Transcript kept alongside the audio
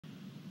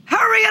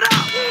Hurry it up!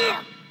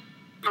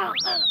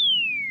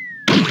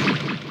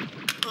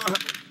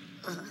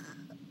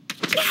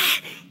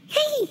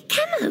 Hey,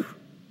 Camu!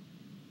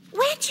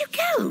 Where'd you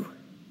go?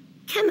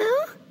 Camu?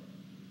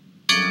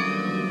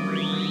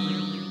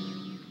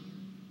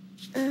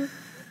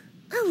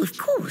 Oh, of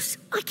course.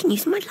 I can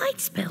use my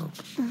light spell.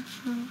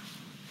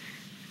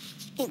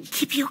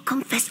 Kipio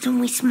confesto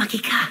muy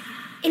smagica.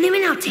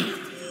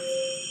 Illuminati.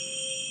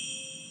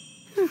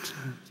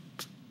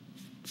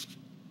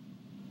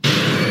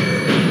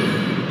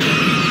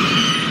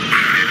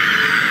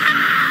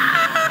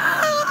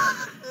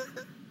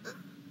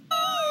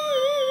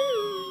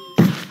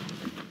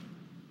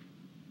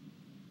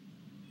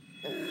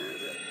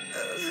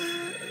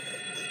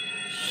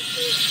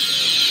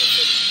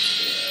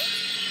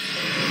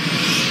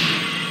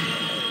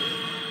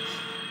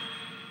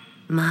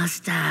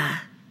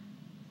 Master,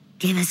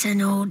 give us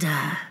an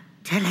order.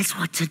 Tell us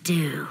what to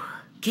do.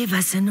 Give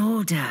us an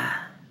order.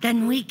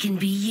 Then we can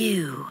be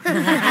you.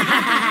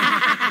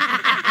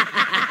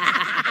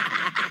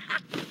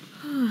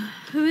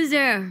 Who is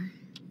there?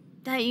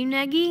 That you,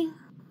 Negi?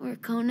 Or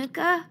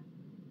Konica?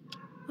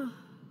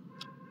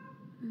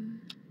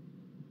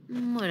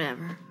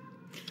 Whatever.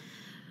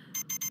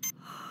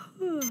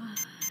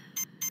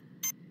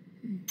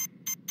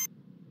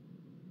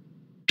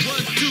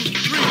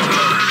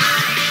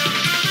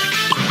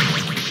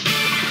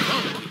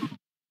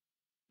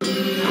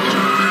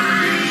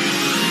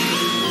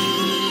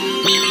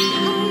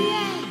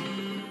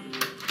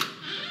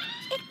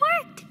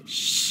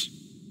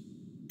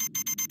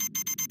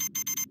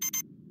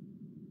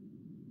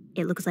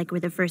 It looks like we're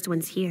the first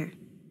ones here.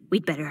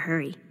 We'd better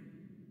hurry.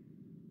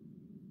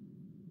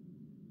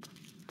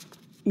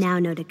 Now,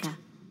 Nodoka,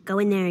 go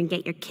in there and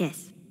get your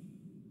kiss.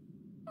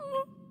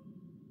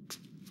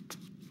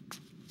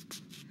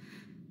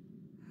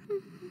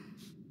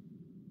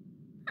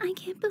 I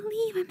can't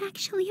believe I'm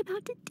actually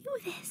about to do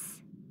this.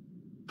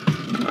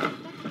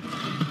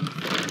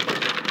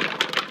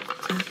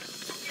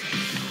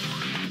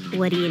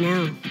 What do you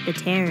know? The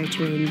Terror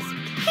Twins.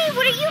 Hey,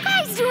 what are you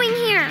guys doing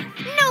here?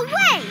 No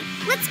way!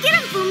 Let's get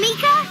him,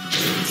 Fumika!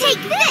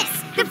 Take this!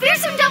 The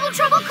fearsome double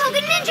trouble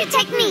Koga ninja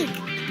technique!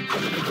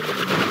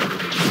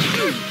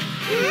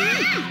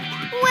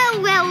 Well,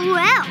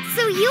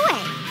 so Yue,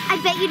 I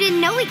bet you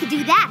didn't know we could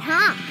do that,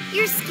 huh?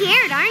 You're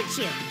scared, aren't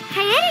you?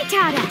 Kaede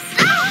taught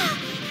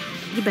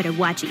us! You better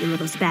watch it, you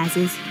little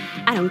spazzes.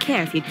 I don't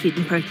care if you're cute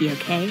and perky,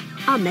 okay?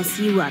 I'll mess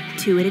you up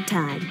 2 at a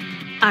time.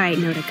 All right,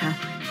 Nodoka.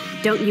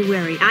 Don't you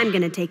worry, I'm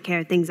gonna take care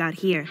of things out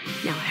here.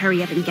 Now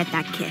hurry up and get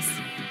that kiss.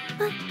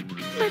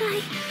 But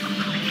I...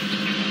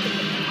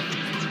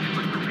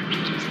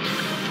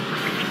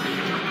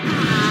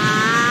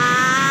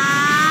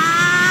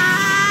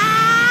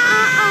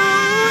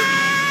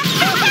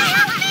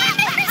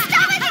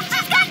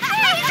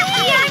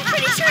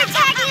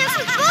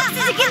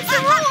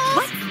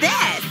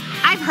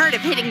 I've heard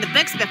of hitting the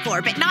books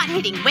before, but not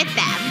hitting with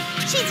them.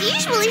 She's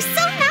usually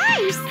so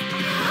nice.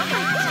 Oh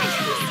my gosh,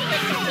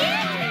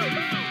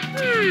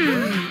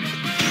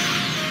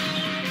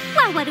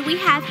 Well, what do we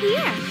have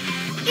here?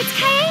 It's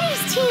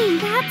Kaede's team.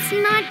 That's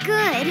not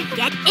good.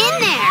 Get in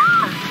there!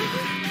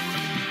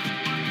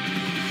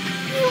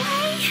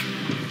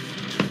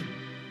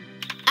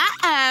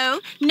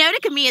 Uh-oh.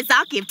 Nodoka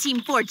Miyazaki of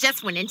Team 4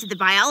 just went into the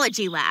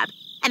biology lab.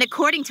 And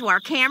according to our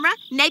camera,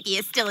 Negi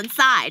is still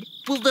inside.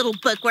 Will little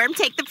bookworm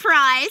take the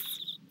prize?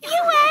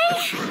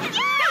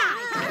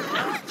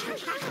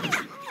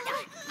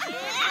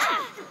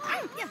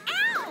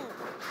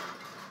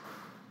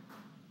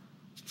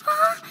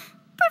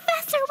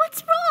 Professor,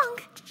 what's wrong?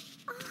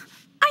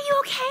 Are you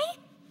okay?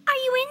 Are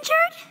you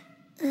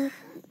injured?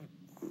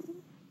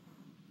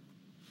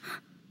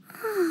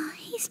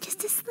 He's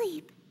just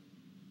asleep.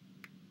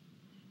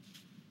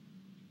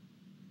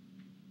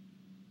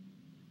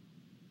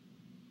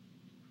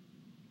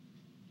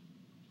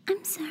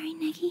 I'm sorry,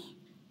 Negi.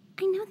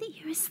 I know that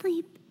you're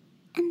asleep,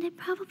 and I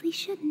probably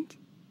shouldn't.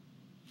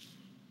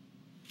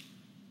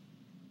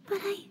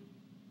 But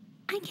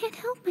I can't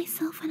help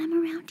myself when I'm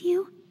around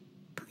you.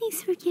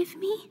 Please forgive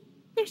me.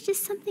 There's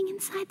just something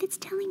inside that's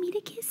telling me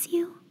to kiss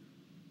you.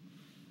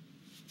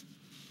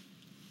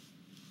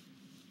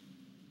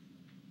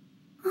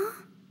 Huh?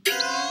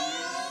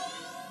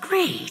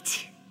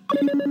 Great.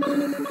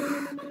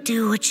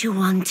 Do what you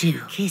want to.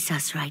 Kiss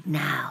us right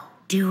now.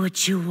 Do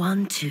what you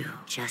want to.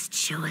 Just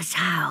show us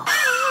how.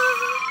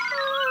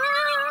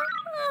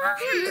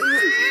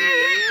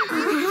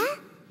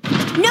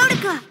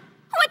 Nodoka!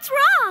 What's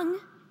wrong?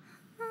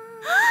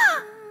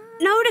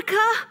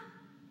 Nodoka!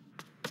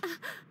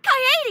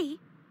 Kaede!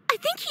 I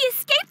think he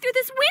escaped through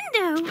this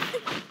window.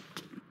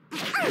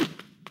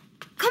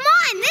 Come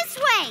on, this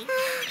way!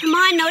 Come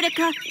on,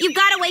 Nodoka. You've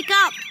got to wake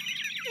up.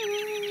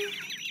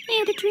 I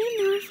had a dream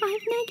there were 5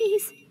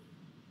 Negis.